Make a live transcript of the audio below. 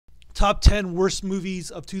Top 10 worst movies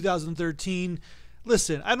of 2013.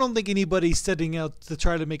 Listen, I don't think anybody's setting out to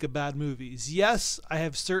try to make a bad movies. Yes, I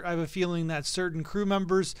have a feeling that certain crew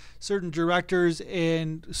members, certain directors,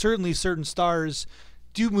 and certainly certain stars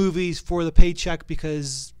do movies for the paycheck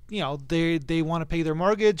because they want to pay their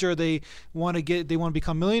mortgage, or they want to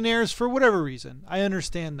become millionaires for whatever reason. I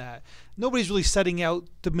understand that. Nobody's really setting out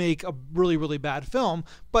to make a really, really bad film,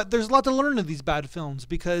 but there's a lot to learn in these bad films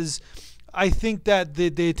because I think that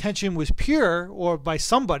the intention was pure, or by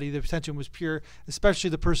somebody the intention was pure, especially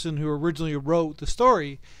the person who originally wrote the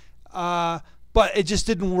story, but it just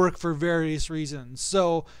didn't work for various reasons.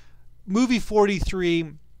 So movie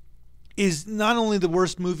 43 is not only the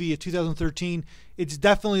worst movie of 2013, it's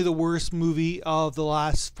definitely the worst movie of the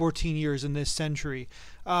last 14 years in this century.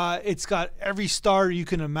 It's got every star you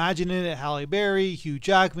can imagine in it: Halle Berry, Hugh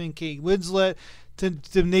Jackman, Kate Winslet,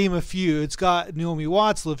 to name a few. It's got Naomi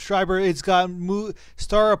Watts, Liv Schreiber. It's got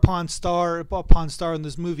star upon star upon star in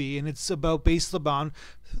this movie, and it's based upon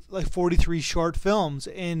like 43 short films.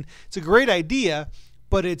 And it's a great idea,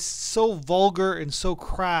 but it's so vulgar and so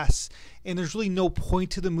crass, and there's really no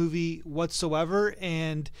point to the movie whatsoever.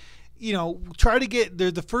 And try to get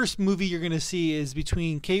there. The first movie you're going to see is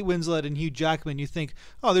between Kate Winslet and Hugh Jackman. You think,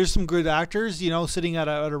 oh, there's some good actors, sitting at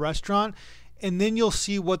a restaurant. And then you'll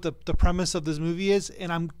see what the premise of this movie is.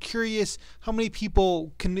 And I'm curious how many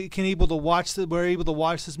people were able to watch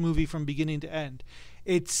this movie from beginning to end.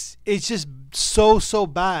 It's just so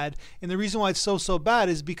bad. And the reason why it's so bad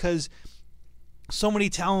is because so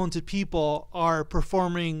many talented people are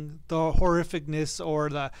performing the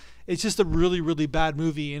horrificness, it's just a really, really bad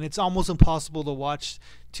movie, and it's almost impossible to watch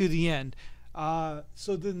to the end.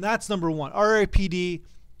 So then that's number one. R.I.P.D.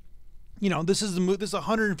 This is this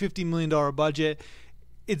 $150 million budget.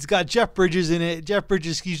 It's got Jeff Bridges in it. Jeff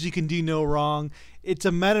Bridges usually can do no wrong. It's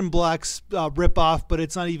a Men in Black ripoff, but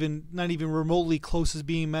it's not even remotely close as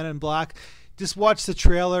being Men in Black. Just watch the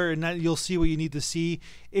trailer and you'll see what you need to see.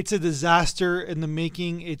 It's a disaster in the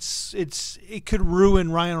making. It could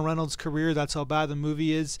ruin Ryan Reynolds' career. That's how bad the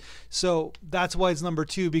movie is. So that's why it's number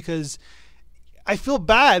two, because I feel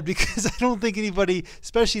bad because I don't think anybody,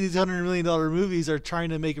 especially these $100 million movies, are trying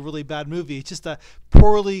to make a really bad movie. It's just a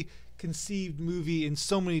poorly conceived movie in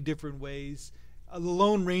so many different ways. The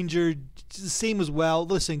Lone Ranger, the same as well.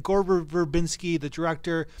 Listen, Gore Verbinski, the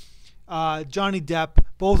director, Johnny Depp,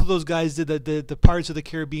 both of those guys did the Pirates of the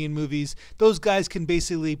Caribbean movies. Those guys can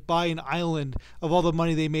basically buy an island of all the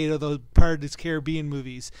money they made of those Pirates of the Caribbean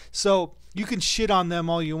movies. So you can shit on them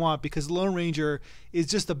all you want because Lone Ranger is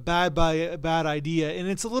just a bad idea, and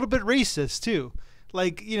it's a little bit racist too.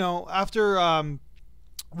 Like, after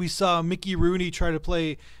we saw Mickey Rooney try to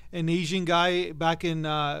play an Asian guy back in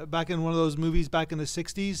one of those movies back in the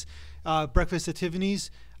 60s, Breakfast at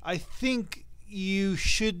Tiffany's, I think you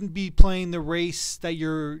shouldn't be playing the race that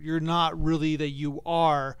you're not really, that you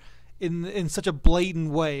are, in such a blatant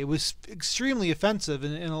way. It was extremely offensive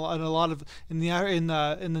in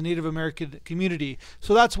the Native American community.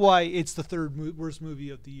 So that's why it's the third worst movie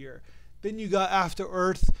of the year. Then you got After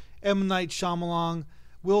Earth, M. Night Shyamalan,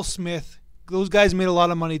 Will Smith. Those guys made a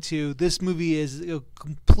lot of money too. This movie is a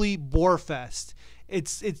complete bore fest.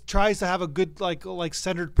 It tries to have a good like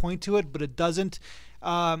centered point to it, but it doesn't.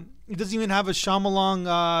 It doesn't even have a Shyamalan.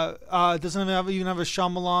 Even have a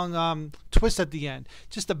Shyamalan twist at the end.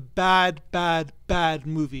 Just a bad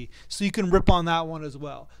movie. So you can rip on that one as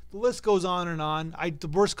well. The list goes on and on. The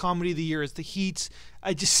worst comedy of the year is The Heat.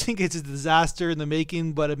 I just think it's a disaster in the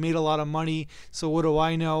making, but it made a lot of money. So what do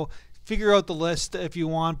I know? Figure out the list if you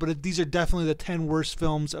want, but these are definitely the 10 worst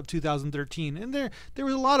films of 2013. And there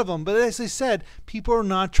was a lot of them, but as I said, people are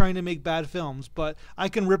not trying to make bad films. But I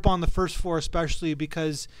can rip on the first four especially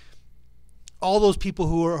because all those people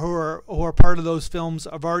who are part of those films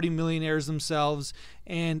are already millionaires themselves,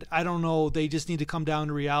 and I don't know, they just need to come down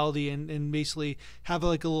to reality and basically have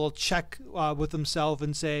like a little check with themselves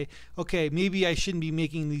and say, okay, maybe I shouldn't be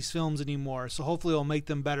making these films anymore. So hopefully I'll make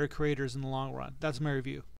them better creators in the long run. That's my review.